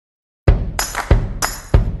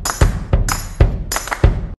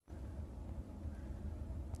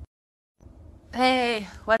Hey,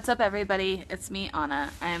 what's up, everybody? It's me,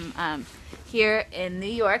 Anna. I'm here in New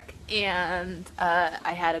York, and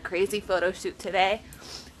I had a crazy photo shoot today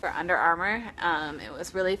for Under Armour. It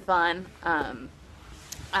was really fun.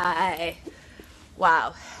 I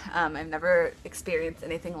wow, I've never experienced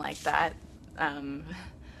anything like that. Um,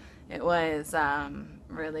 it was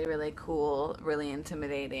really, really cool, really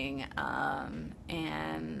intimidating,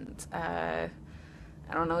 and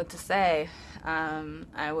I don't know what to say.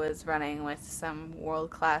 I was running with some world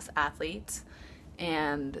class athletes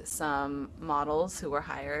and some models who were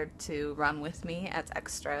hired to run with me as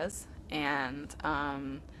extras.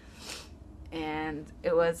 And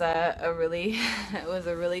it was a really it was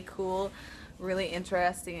a really cool, really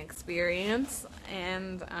interesting experience,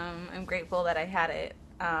 and I'm grateful that I had it.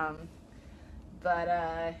 But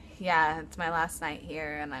yeah, it's my last night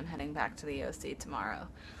here, and I'm heading back to the OC tomorrow.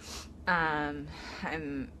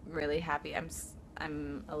 I'm really happy.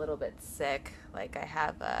 I'm a little bit sick. Like I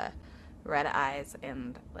have red eyes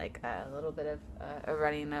and like a little bit of a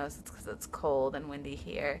runny nose. It's because it's cold and windy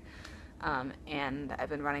here. And I've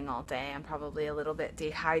been running all day. I'm probably a little bit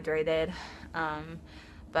dehydrated. Um,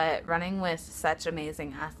 but running with such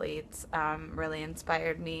amazing athletes really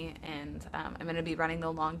inspired me. And I'm going to be running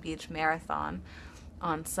the Long Beach Marathon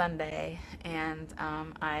on Sunday, and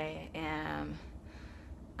I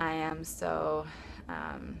am so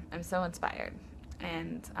I'm so inspired,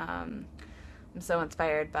 and I'm so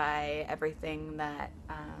inspired by everything that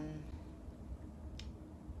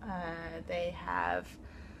they have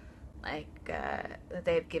that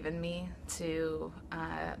they've given me to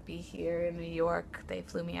be here in New York. They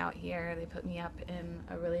flew me out here. They put me up in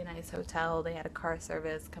a really nice hotel. They had a car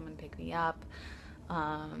service come and pick me up.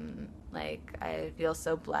 Like I feel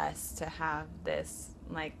so blessed to have this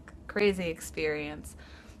like crazy experience.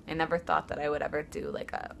 I never thought that I would ever do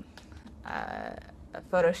like a, a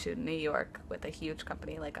photo shoot in New York with a huge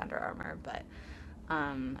company like Under Armour, but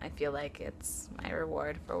I feel like it's my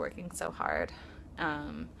reward for working so hard.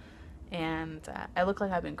 Um, and I look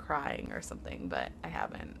like I've been crying or something, but I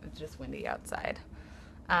haven't. It's just windy outside.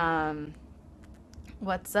 Um,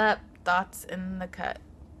 what's up? Thoughts in the cut.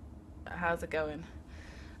 How's it going?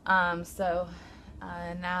 So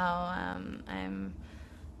now I'm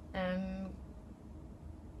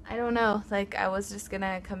I don't know. Like I was just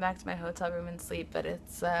gonna come back to my hotel room and sleep, but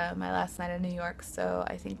it's my last night in New York, so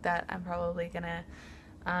I think that I'm probably gonna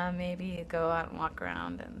maybe go out and walk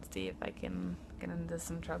around and see if I can get into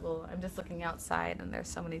some trouble. I'm just looking outside, and there's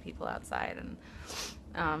so many people outside, and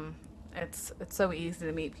um, it's so easy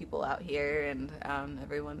to meet people out here, and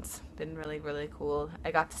everyone's been really really cool.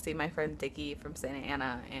 I got to see my friend Dickie from Santa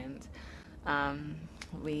Ana, and um,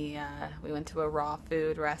 we went to a raw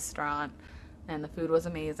food restaurant, and the food was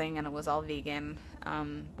amazing, and it was all vegan,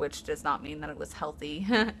 which does not mean that it was healthy.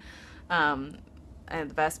 um, and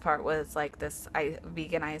the best part was like this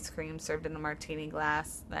vegan ice cream served in a martini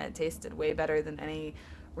glass that tasted way better than any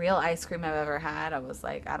real ice cream I've ever had. I was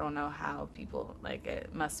like, I don't know how people like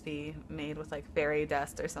it must be made with like fairy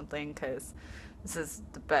dust or something because this is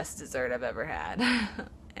the best dessert I've ever had.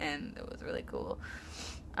 And it was really cool.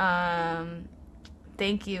 Um,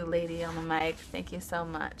 Thank you, lady on the mic. Thank you so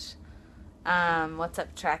much. What's up,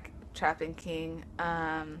 Trapping King?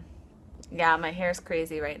 Yeah, my hair's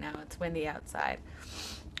crazy right now. It's windy outside.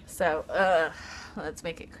 So, let's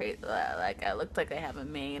make it crazy. Like, I looked like I have a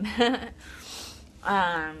mane.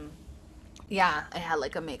 um, yeah, I had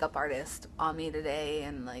like a makeup artist on me today,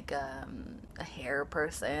 and like a hair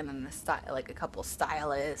person, and like a couple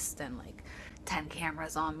stylists, and like 10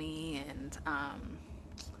 cameras on me, and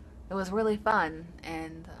it was really fun,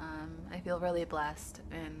 and I feel really blessed,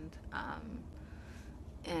 and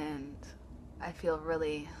I feel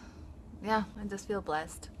really, yeah, I just feel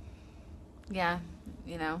blessed. Yeah,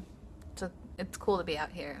 you know, it's cool to be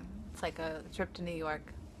out here. It's like a trip to New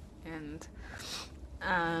York, and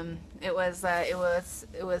it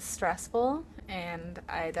was stressful, and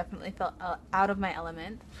I definitely felt out of my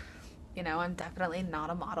element. You know, I'm definitely not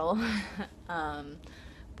a model, um,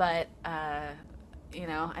 but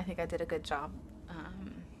I think I did a good job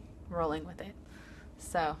um, rolling with it.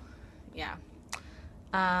 So, yeah.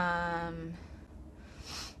 Um,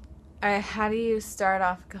 how do you start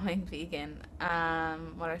off going vegan?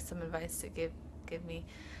 What are some advice to give me?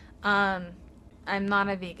 Um, I'm not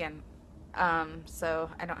a vegan, so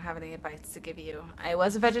I don't have any advice to give you. I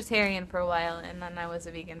was a vegetarian for a while, and then I was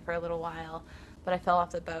a vegan for a little while, but I fell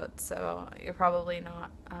off the boat. So you're probably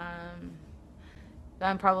not.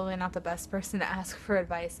 I'm probably not the best person to ask for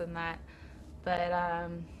advice in that. But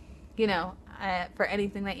you know, for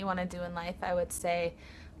anything that you want to do in life, I would say,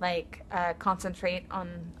 like, concentrate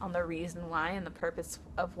on the reason why and the purpose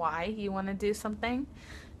of why you want to do something,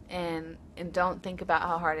 and don't think about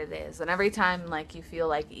how hard it is. And every time like you feel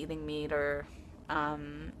like eating meat or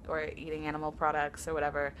eating animal products or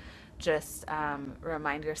whatever, just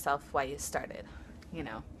remind yourself why you started. You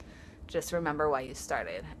know, just remember why you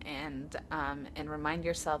started, and remind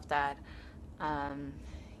yourself that um,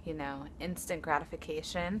 you know, instant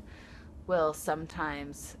gratification will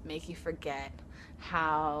sometimes make you forget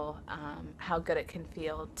how good it can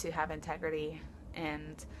feel to have integrity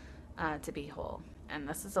and to be whole. And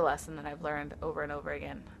this is a lesson that I've learned over and over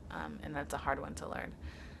again, and that's a hard one to learn.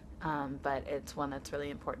 But it's one that's really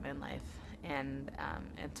important in life, and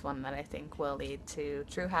it's one that I think will lead to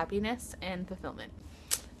true happiness and fulfillment.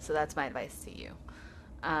 So that's my advice to you.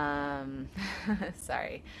 Um,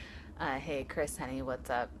 sorry. Hey, Chris, honey, what's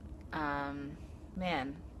up?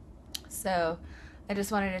 Man, so I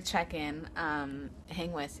just wanted to check in.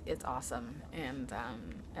 Hang With is awesome, and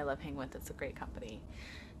I love Hang With. It's a great company.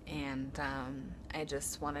 And I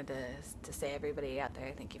just wanted to say, everybody out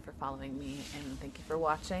there, thank you for following me, and thank you for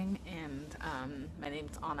watching. And my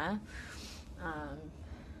name's Anna. Um,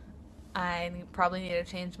 I probably need to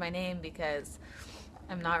change my name because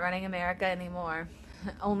I'm not running America anymore.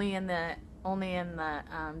 only in the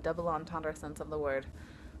double entendre sense of the word.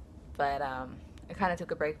 But I kind of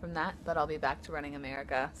took a break from that, but I'll be back to running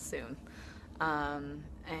America soon.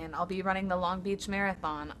 And I'll be running the Long Beach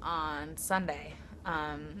Marathon on Sunday.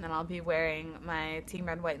 And I'll be wearing my Team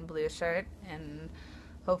Red, White, and Blue shirt, and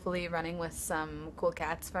hopefully running with some cool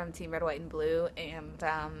cats from Team Red, White, and Blue.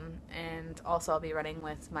 And also I'll be running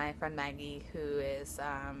with my friend Maggie, who is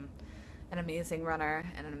an amazing runner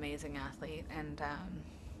and an amazing athlete.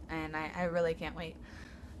 And I really can't wait.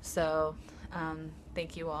 So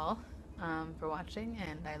thank you all for watching,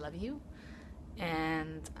 and I love you.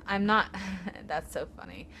 And I'm not. That's so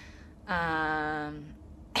funny. Um,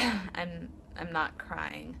 I'm not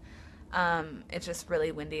crying. It's just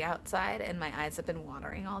really windy outside, and my eyes have been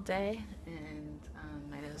watering all day, and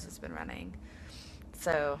my nose has been running.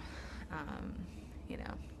 So, um, you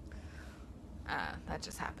know, that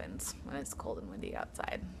just happens when it's cold and windy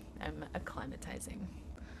outside. I'm acclimatizing.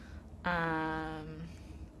 Um,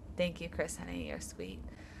 Thank you, Chris, honey. You're sweet.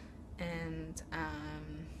 And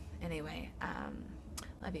anyway,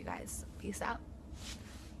 love you guys. Peace out.